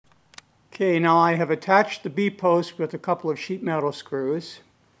Okay, now I have attached the B-post with a couple of sheet metal screws,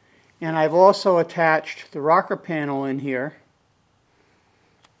 and I've also attached the rocker panel in here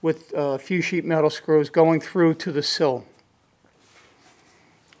with a few sheet metal screws going through to the sill.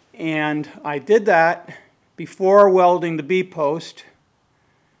 And I did that before welding the B-post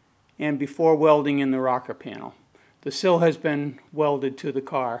and before welding in the rocker panel. The sill has been welded to the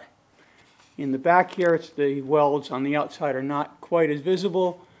car. In the back here, the welds on the outside are not quite as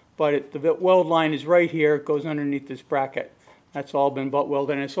visible, but the weld line is right here. It goes underneath this bracket. That's all been butt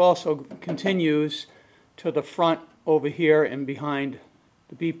welded, and it also continues to the front over here and behind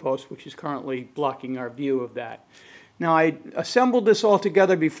the B-post, which is currently blocking our view of that. Now, I assembled this all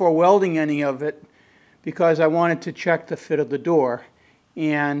together before welding any of it because I wanted to check the fit of the door.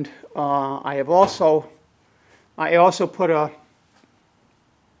 And I also put a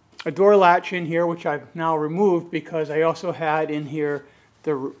door latch in here, which I've now removed because I also had in here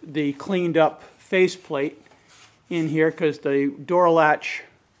the cleaned up faceplate in here, because the door latch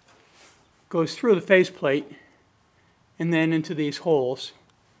goes through the faceplate and then into these holes.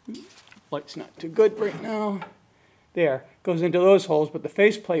 Light's not too good right now. There, goes into those holes, but the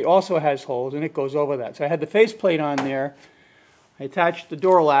faceplate also has holes and it goes over that. So I had the faceplate on there. I attached the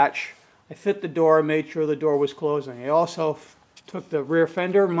door latch. I fit the door, made sure the door was closing. I also took the rear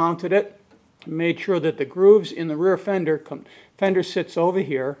fender, mounted it, made sure that the grooves in the rear fender sits over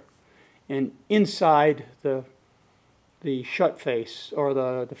here, and inside the shut face, or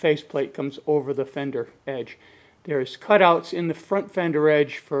the faceplate, comes over the fender edge. There's cutouts in the front fender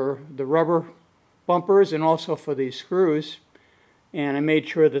edge for the rubber bumpers and also for these screws, and I made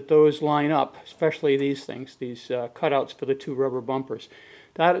sure that those line up, especially these things, these cutouts for the two rubber bumpers.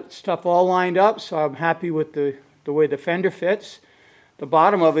 That stuff all lined up, so I'm happy with the way the fender fits. The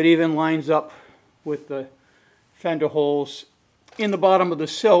bottom of it even lines up with the fender holes in the bottom of the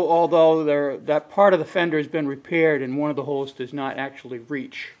sill, although that part of the fender has been repaired and one of the holes does not actually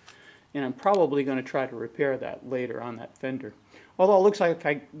reach. And I'm probably going to try to repair that later on that fender. Although it looks like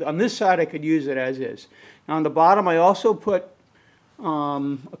on this side I could use it as is. Now on the bottom I also put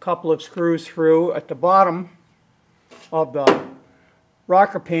a couple of screws through at the bottom of the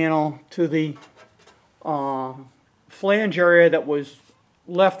rocker panel to the flange area that was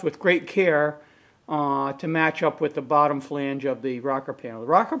left with great care to match up with the bottom flange of the rocker panel. The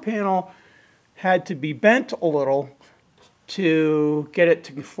rocker panel had to be bent a little to get it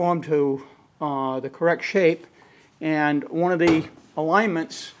to conform to the correct shape, and one of the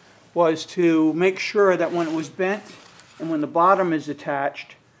alignments was to make sure that when it was bent and when the bottom is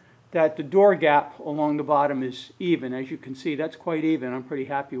attached, that the door gap along the bottom is even. As you can see, that's quite even. I'm pretty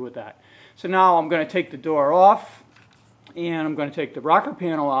happy with that. So now I'm going to take the door off, and I'm going to take the rocker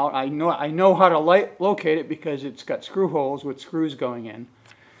panel out. I know how to locate it because it's got screw holes with screws going in,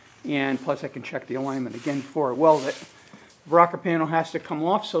 and plus I can check the alignment again before I weld it. The rocker panel has to come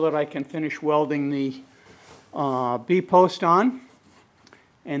off so that I can finish welding the B-post on,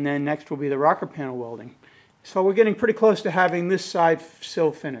 and then next will be the rocker panel welding. So we're getting pretty close to having this side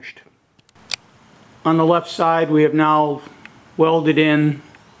sill finished. On the left side we have now welded in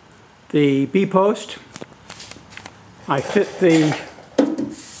the B-post. I fit the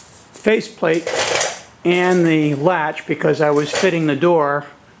faceplate and the latch because I was fitting the door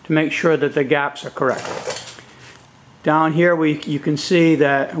to make sure that the gaps are correct. Down here you can see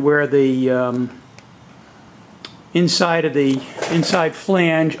that where the inside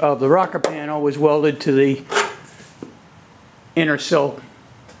flange of the rocker panel was welded to the inner sill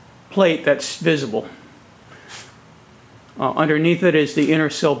plate that's visible. Underneath it is the inner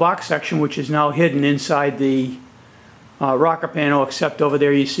sill box section, which is now hidden inside the rocker panel, except over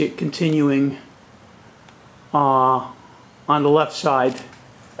there you see it continuing on the left side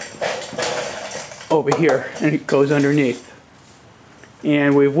over here, and it goes underneath.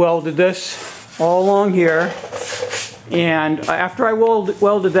 And we've welded this all along here, and after I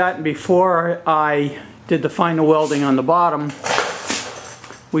welded that and before I did the final welding on the bottom,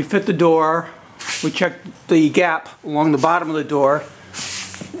 we fit the door. We checked the gap along the bottom of the door,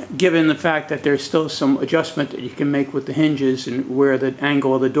 given the fact that there's still some adjustment that you can make with the hinges and where the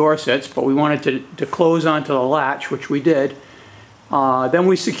angle of the door sits, but we wanted to close onto the latch, which we did. Then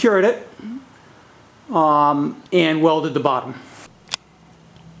we secured it and welded the bottom.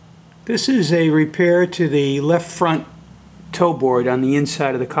 This is a repair to the left front toe board on the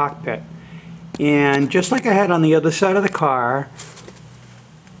inside of the cockpit. And just like I had on the other side of the car,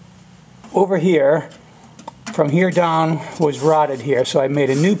 over here, from here down was rotted here, so I made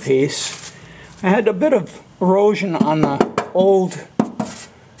a new piece. I had a bit of erosion on the old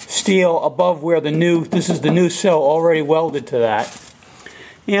steel above where this is the new sill already welded to that.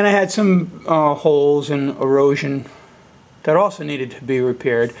 And I had some holes and erosion that also needed to be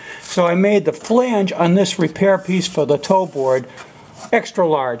repaired. So I made the flange on this repair piece for the toe board extra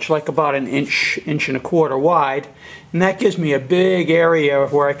large, like about an inch, inch and a quarter wide. And that gives me a big area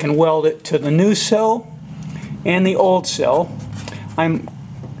where I can weld it to the new sill and the old sill. I'm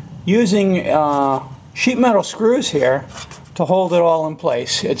using sheet metal screws here to hold it all in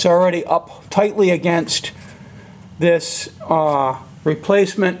place. It's already up tightly against this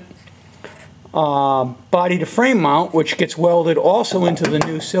replacement body to frame mount, which gets welded also into the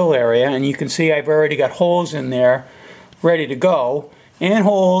new sill area, and you can see I've already got holes in there ready to go, and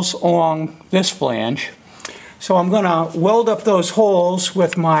holes along this flange. So I'm going to weld up those holes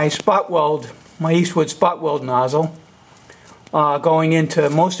with my spot weld, my Eastwood spot weld nozzle.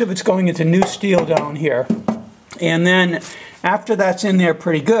 Most of it's going into new steel down here. And then after that's in there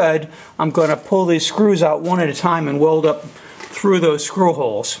pretty good, I'm going to pull these screws out one at a time and weld up through those screw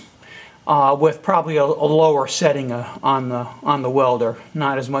holes with probably a lower setting on the welder.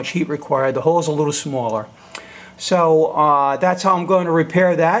 Not as much heat required. The hole's a little smaller. So that's how I'm going to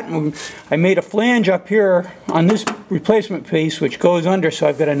repair that. And I made a flange up here on this replacement piece which goes under, so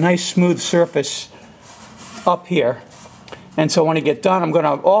I've got a nice smooth surface up here. And so when I get done, I'm going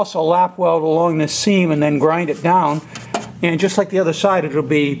to also lap weld along this seam and then grind it down. And just like the other side, it'll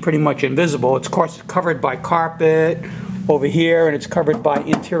be pretty much invisible. It's of course covered by carpet over here, and it's covered by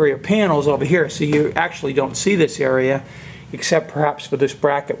interior panels over here, so you actually don't see this area except perhaps for this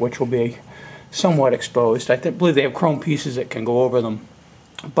bracket, which will be somewhat exposed. I believe they have chrome pieces that can go over them.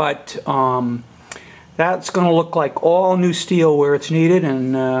 But that's going to look like all new steel where it's needed,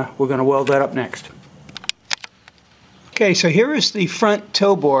 and we're going to weld that up next. Okay, so here is the front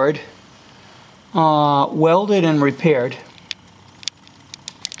toe board welded and repaired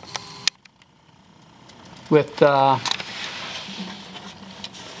with a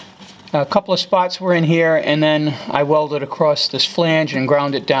couple of spots were in here, and then I welded across this flange and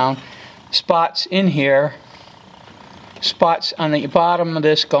ground it down. Spots in here, spots on the bottom of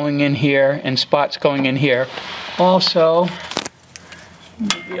this going in here, and spots going in here. Also,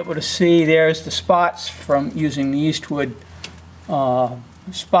 you'll be able to see there's the spots from using the Eastwood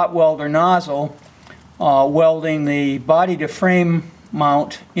spot welder nozzle, welding the body to frame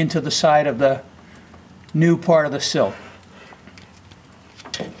mount into the side of the new part of the sill.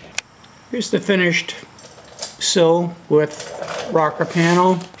 Here's the finished sill with rocker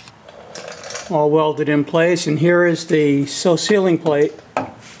panel all welded in place, and here is the sill sealing plate.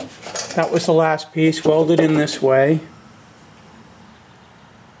 That was the last piece, welded in this way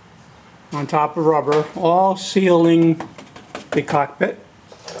on top of rubber, all sealing the cockpit.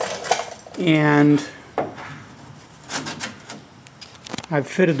 And I've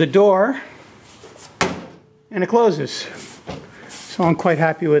fitted the door and it closes. So I'm quite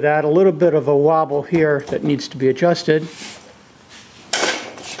happy with that. A little bit of a wobble here that needs to be adjusted.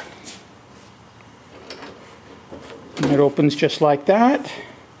 And it opens just like that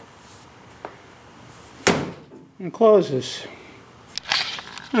and closes.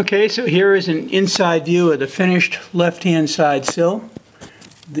 Okay, so here is an inside view of the finished left-hand side sill.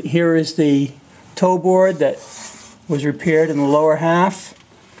 Here is the toe board that was repaired in the lower half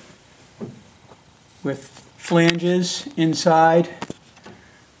with flanges inside.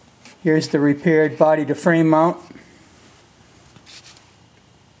 Here's the repaired body to frame mount.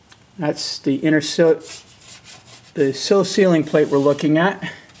 That's the inner sill, the sill sealing plate we're looking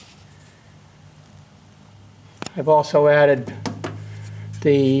at. I've also added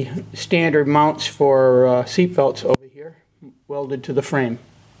the standard mounts for seat belts over here, welded to the frame.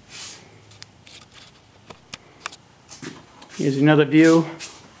 Here's another view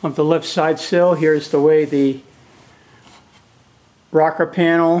of the left side sill. Here's the way the rocker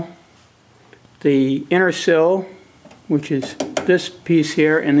panel, the inner sill, which is this piece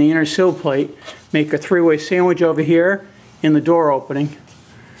here, and the inner sill plate make a three-way sandwich over here in the door opening.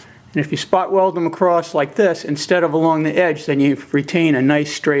 And if you spot weld them across like this, instead of along the edge, then you retain a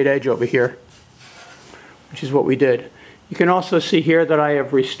nice straight edge over here, which is what we did. You can also see here that I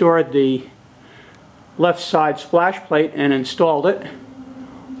have restored the left side splash plate and installed it.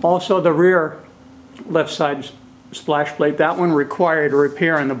 Also the rear left side splash plate, that one required a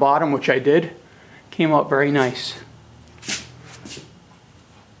repair on the bottom, which I did. Came out very nice.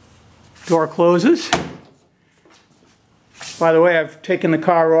 Door closes. By the way, I've taken the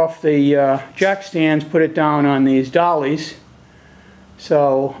car off the jack stands, put it down on these dollies.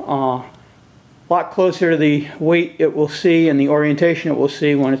 So a lot closer to the weight it will see and the orientation it will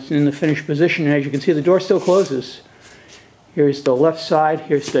see when it's in the finished position. And as you can see, the door still closes. Here's the left side,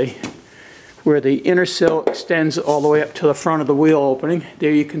 here's the where the inner sill extends all the way up to the front of the wheel opening.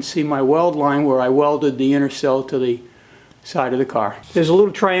 There you can see my weld line where I welded the inner sill to the side of the car. There's a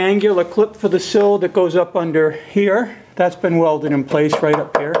little triangular clip for the sill that goes up under here. That's been welded in place right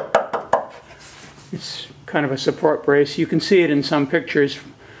up here. It's kind of a support brace. You can see it in some pictures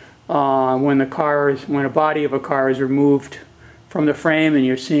when a body of a car is removed from the frame and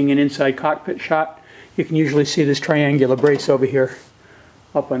you're seeing an inside cockpit shot. You can usually see this triangular brace over here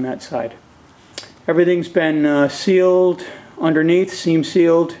up on that side. Everything's been sealed underneath, seam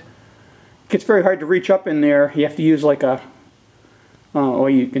sealed. It gets very hard to reach up in there. You have to use like a, or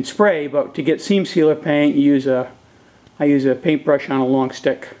you can spray, but to get seam sealer paint, I use a paintbrush on a long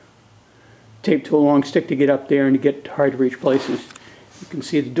stick. Taped to a long stick to get up there and to get to hard to reach places. You can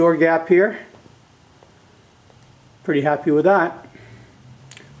see the door gap here. Pretty happy with that.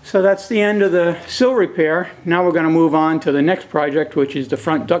 So that's the end of the sill repair. Now we're going to move on to the next project, which is the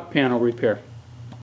front duct panel repair.